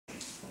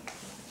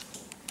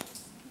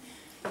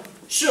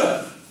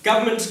Sure,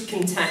 government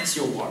can tax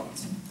your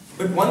wallet,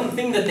 but one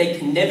thing that they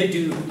can never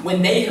do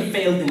when they have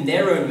failed in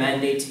their own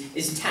mandate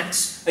is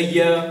tax a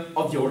year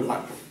of your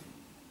life.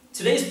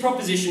 Today's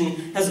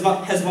proposition has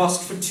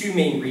lost for two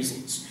main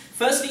reasons.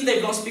 Firstly,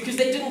 they've lost because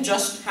they didn't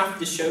just have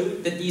to show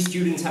that these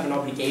students have an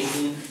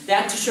obligation, they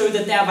had to show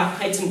that they have a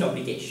heightened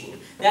obligation.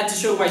 They had to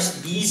show why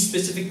these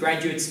specific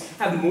graduates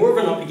have more of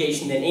an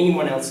obligation than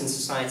anyone else in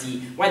society,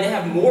 why they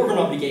have more of an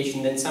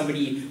obligation than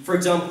somebody, for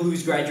example,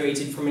 who's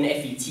graduated from an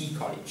FET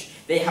college.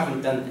 They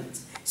haven't done that.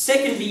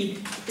 Secondly,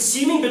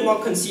 assuming but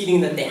not conceding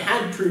that they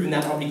had proven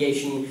that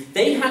obligation,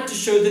 they had to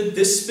show that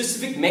this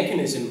specific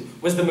mechanism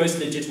was the most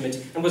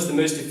legitimate and was the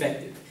most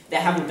effective. They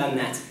haven't done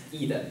that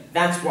either.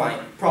 That's why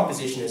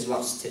proposition is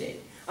lost today.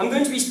 I'm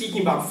going to be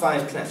speaking about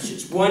 5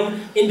 clashes.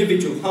 1,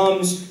 individual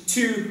harms.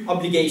 2,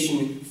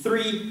 obligation.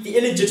 3, the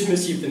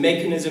illegitimacy of the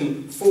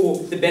mechanism.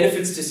 4, the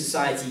benefits to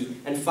society.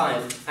 And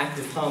 5,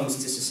 active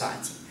harms to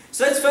society.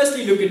 So let's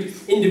firstly look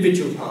at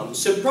individual harms.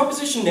 So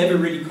proposition never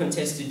really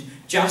contested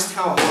just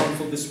how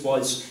harmful this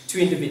was to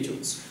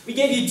individuals. We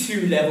gave you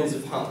 2 levels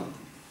of harm.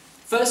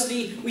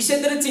 Firstly, we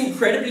said that it's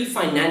incredibly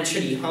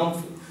financially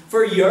harmful.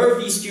 For a year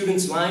of these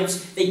students'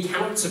 lives, they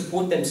cannot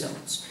support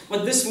themselves.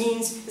 What this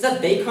means is that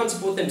they can't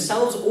support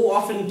themselves or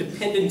often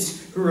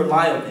dependents who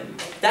rely on them.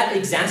 That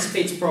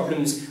exacerbates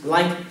problems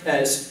like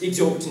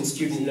exorbitant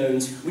student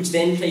loans, which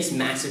then place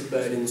massive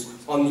burdens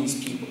on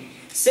these people.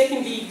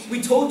 Secondly,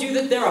 we told you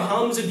that there are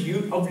harms of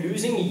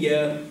losing a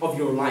year of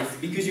your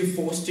life because you're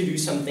forced to do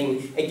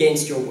something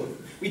against your will.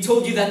 We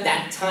told you that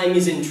that time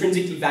is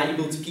intrinsically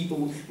valuable to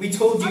people. We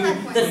told you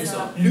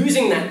that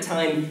losing that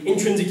time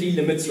intrinsically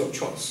limits your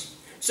choice.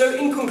 So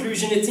in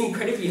conclusion, it's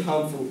incredibly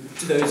harmful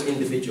to those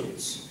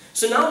individuals.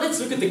 So now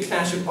let's look at the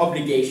clash of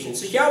obligations.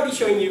 So here I'll be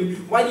showing you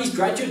why these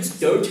graduates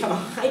don't have a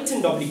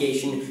heightened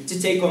obligation to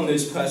take on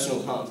those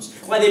personal harms,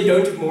 why they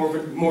don't have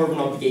more of an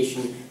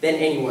obligation than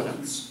anyone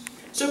else.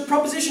 So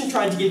proposition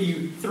tried to give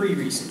you 3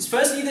 reasons.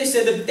 Firstly, they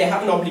said that they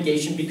have an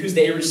obligation because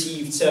they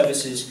received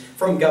services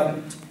from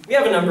government. We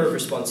have a number of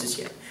responses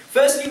here.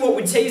 Firstly, what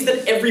we'd say is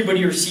that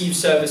everybody receives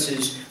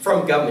services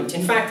from government.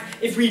 In fact,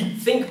 if we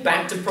think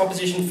back to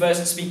proposition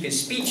first speaker's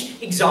speech,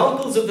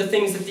 examples of the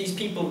things that these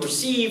people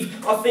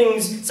receive are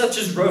things such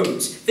as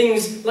roads,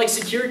 things like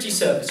security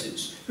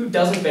services. Who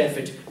doesn't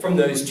benefit from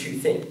those 2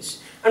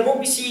 things? And what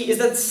we see is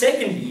that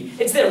secondly,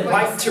 it's their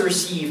right to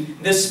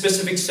receive this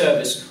specific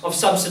service of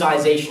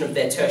subsidization of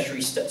their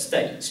tertiary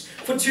studies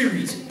for 2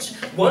 reasons.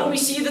 1, we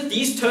see that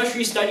these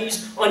tertiary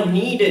studies are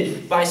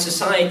needed by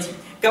society.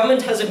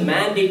 Government has a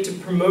mandate to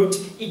promote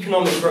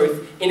economic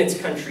growth in its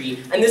country,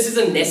 and this is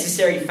a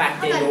necessary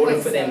factor in order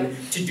for them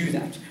to do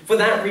that. For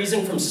that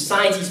reason, from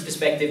society's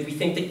perspective, we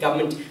think that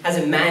government has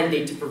a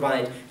mandate to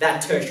provide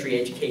that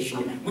tertiary education,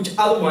 which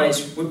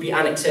otherwise would be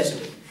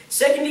inaccessible.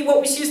 Secondly, what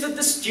we see is that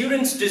the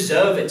students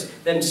deserve it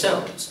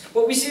themselves.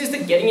 What we see is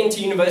that getting into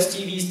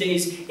university these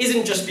days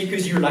isn't just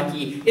because you're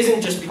lucky,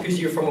 isn't just because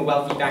you're from a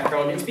wealthy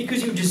background, it's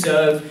because you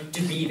deserve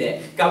to be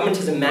there. Government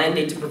has a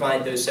mandate to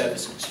provide those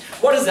services.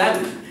 What does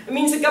that mean? It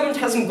means the government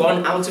hasn't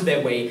gone out of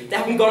their way, they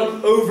haven't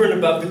gone over and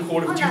above the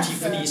call of duty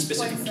for these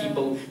specific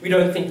people. We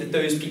don't think that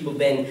those people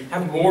then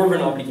have more of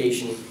an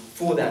obligation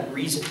for that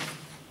reason.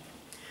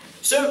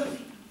 So,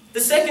 the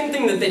second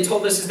thing that they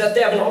told us is that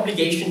they have an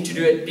obligation to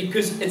do it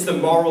because it's the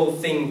moral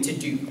thing to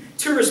do.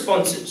 2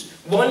 responses.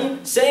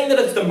 1, saying that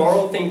it's the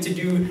moral thing to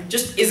do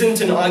just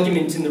isn't an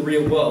argument in the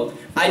real world.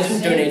 I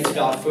didn't donate to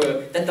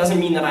Darfur, that doesn't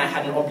mean that I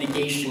had an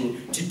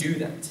obligation to do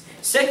that.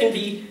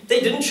 Secondly, they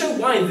didn't show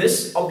why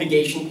this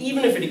obligation,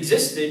 even if it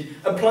existed,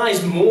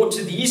 applies more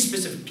to these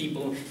specific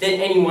people than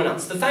anyone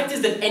else. The fact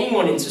is that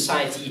anyone in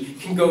society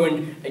can go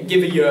and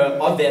give a year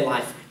of their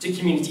life to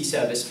community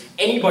service.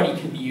 Anybody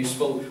can be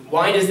useful.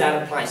 Why does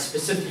that apply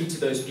specifically to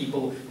those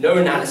people? No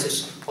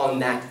analysis on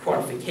that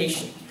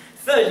qualification.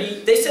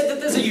 Thirdly, they said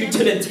that there's a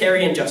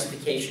utilitarian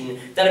justification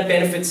that it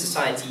benefits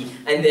society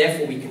and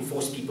therefore we can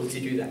force people to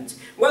do that.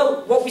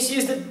 Well, what we see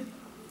is that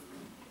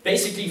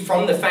basically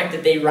from the fact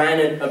that they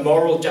ran a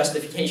moral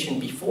justification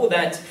before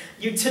that,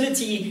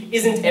 utility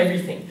isn't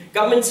everything.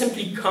 Government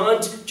simply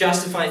can't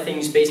justify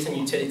things based on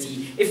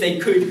utility. If they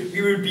could,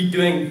 we would be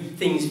doing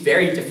things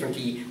very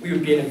differently. We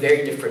would be in a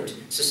very different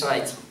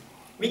society.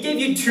 We gave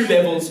you 2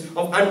 levels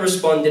of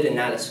unresponded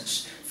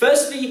analysis.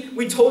 Firstly,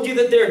 we told you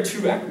that there are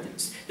 2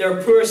 actors. There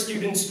are poor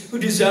students who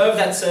deserve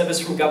that service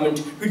from government,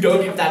 who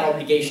don't have that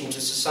obligation to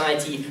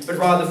society, but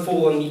rather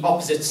fall on the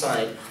opposite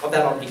side of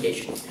that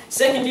obligation.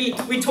 Secondly,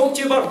 we talked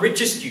to you about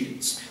richer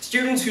students,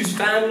 students whose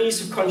families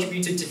have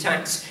contributed to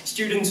tax,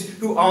 students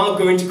who are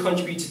going to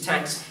contribute to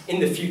tax in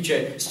the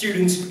future,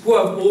 students who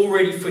have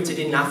already footed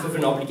enough of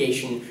an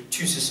obligation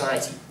to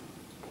society.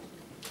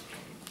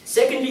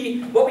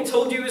 Secondly, what we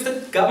told you is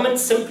that government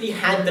simply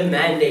had the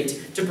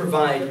mandate to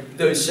provide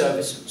those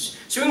services.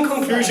 So in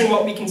conclusion,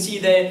 what we can see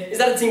there is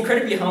that it's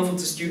incredibly harmful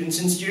to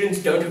students, and students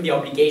don't have the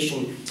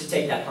obligation to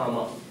take that harm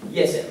on.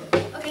 Yes,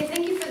 Emma? Okay,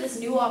 thank you for this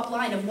new new op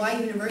line of why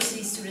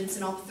university students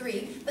in op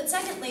 3, but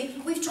secondly,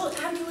 we've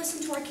had to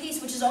listen to our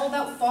case, which is all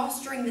about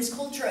fostering this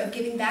culture of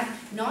giving back,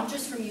 not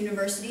just from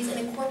universities, and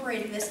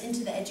incorporating this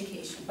into the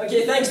education.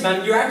 Okay, thanks,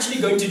 man. You're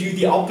actually going to do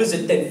the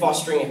opposite than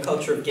fostering a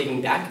culture of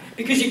giving back,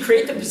 because you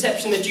create the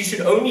perception that you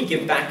should only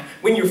give back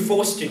when you're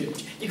forced to do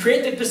it. You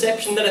create the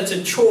perception that it's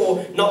a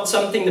chore, not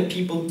something that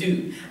people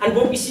do. And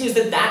what we see is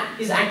that that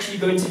is actually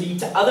going to lead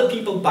to other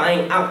people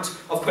buying out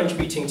of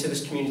contributing to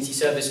this community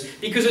service,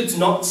 because it's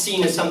not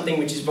seen as something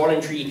which is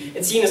voluntary,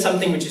 it's seen as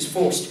something which is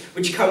forced,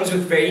 which comes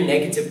with very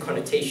negative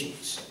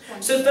connotations.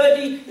 So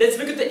thirdly, let's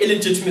look at the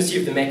illegitimacy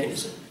of the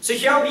mechanism. So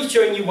here I'll be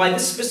showing you why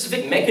this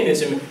specific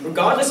mechanism,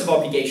 regardless of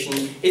obligation,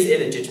 is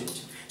illegitimate.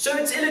 So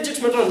it's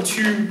illegitimate on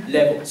two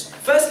levels.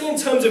 Firstly, in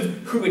terms of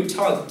who it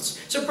targets.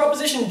 So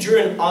proposition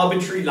drew an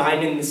arbitrary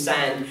line in the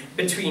sand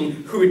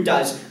between who it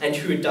does and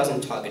who it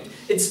doesn't target.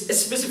 It's a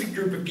specific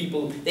group of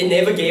people. They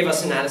never gave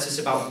us analysis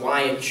about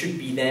why it should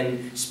be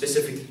them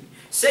specifically.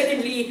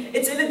 Secondly,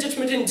 it's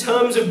illegitimate in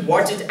terms of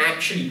what it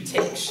actually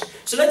takes.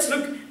 So let's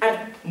look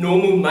at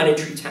normal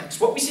monetary tax.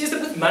 What we see is that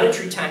with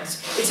monetary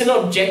tax, it's an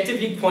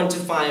objectively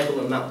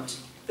quantifiable amount.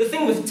 The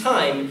thing with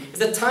time is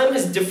that time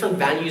has different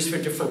values for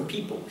different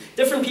people.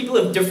 Different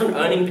people have different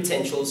earning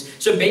potentials,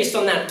 so based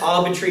on that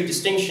arbitrary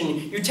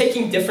distinction, you're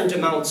taking different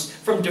amounts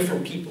from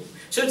different people.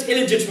 So it's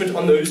illegitimate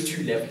on those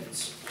two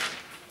levels.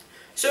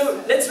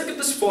 So let's look at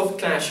this fourth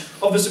clash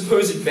of the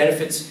supposed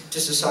benefits to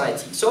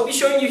society. So I'll be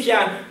showing you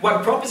here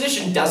why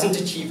proposition doesn't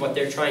achieve what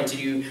they're trying to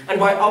do, and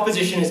why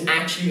opposition is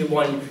actually the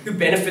one who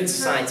benefits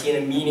society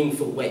in a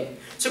meaningful way.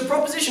 So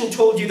proposition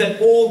told you that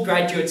all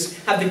graduates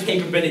have the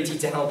capability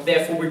to help,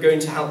 therefore we're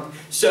going to help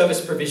service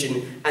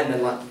provision and the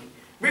like.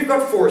 We've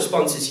got four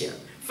responses here.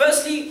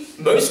 Firstly,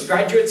 most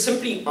graduates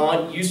simply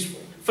aren't useful.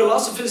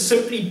 Philosophers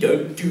simply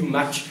don't do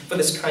much for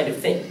this kind of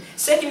thing.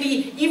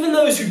 Secondly, even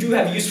those who do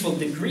have useful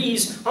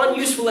degrees aren't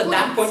useful at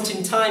that point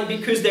in time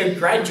because they're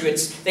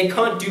graduates. They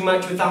can't do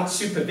much without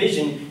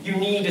supervision. You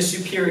need a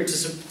superior to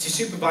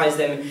supervise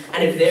them,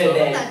 and if they're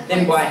there,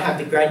 then why have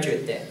the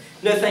graduate there?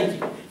 No,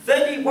 thank you.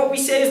 Thirdly, what we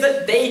say is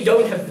that they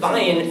don't have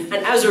buy-in,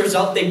 and as a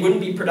result, they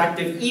wouldn't be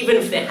productive even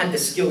if they had the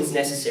skills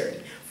necessary.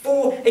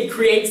 4, it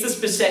creates this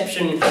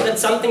perception that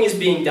something is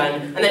being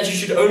done and that you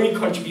should only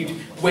contribute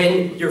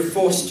when you're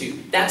forced to.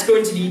 That's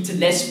going to lead to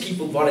less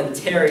people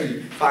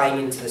voluntarily buying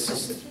into the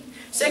system.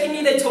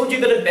 Secondly, they told you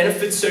that it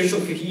benefits social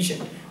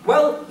cohesion.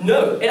 Well,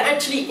 no, it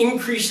actually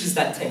increases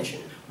that tension.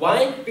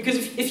 Why? Because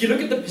if you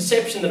look at the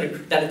perception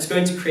that it's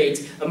going to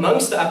create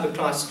amongst the upper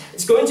class,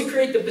 it's going to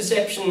create the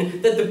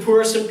perception that the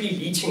poor are simply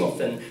leeching off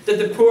them, that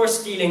the poor are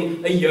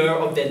stealing a year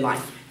of their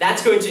life.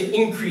 That's going to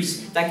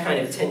increase that kind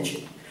of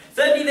tension.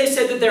 Thirdly, they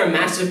said that there are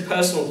massive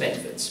personal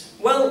benefits.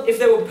 Well, if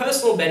there were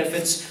personal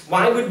benefits,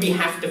 why would we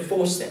have to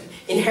force them?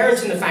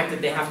 Inherent in the fact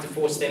that they have to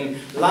force them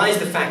lies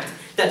the fact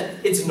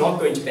that it's not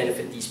going to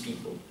benefit these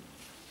people.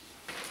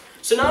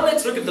 So now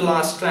let's look at the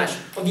last clash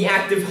of the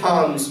active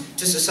harms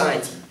to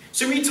society.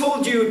 So we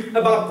told you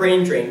about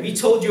brain drain, we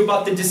told you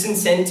about the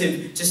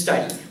disincentive to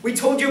study, we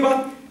told you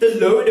about the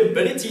lowered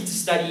ability to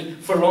study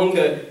for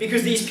longer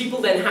because these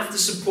people then have to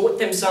support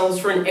themselves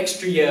for an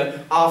extra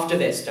year after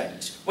their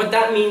studies. What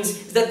that means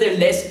is that they're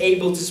less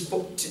able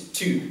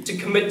to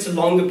commit to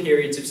longer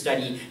periods of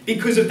study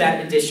because of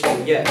that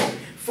additional year.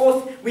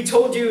 Fourth, we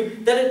told you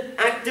that it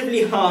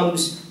actively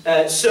harms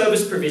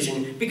service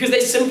provision because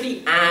they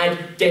simply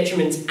add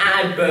detriments,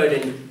 add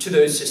burden to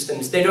those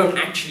systems. They don't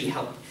actually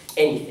help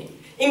anything.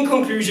 In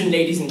conclusion,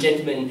 ladies and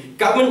gentlemen,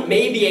 government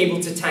may be able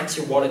to tax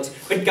your wallet,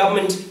 but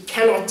government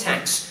cannot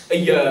tax a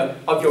year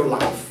of your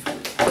life.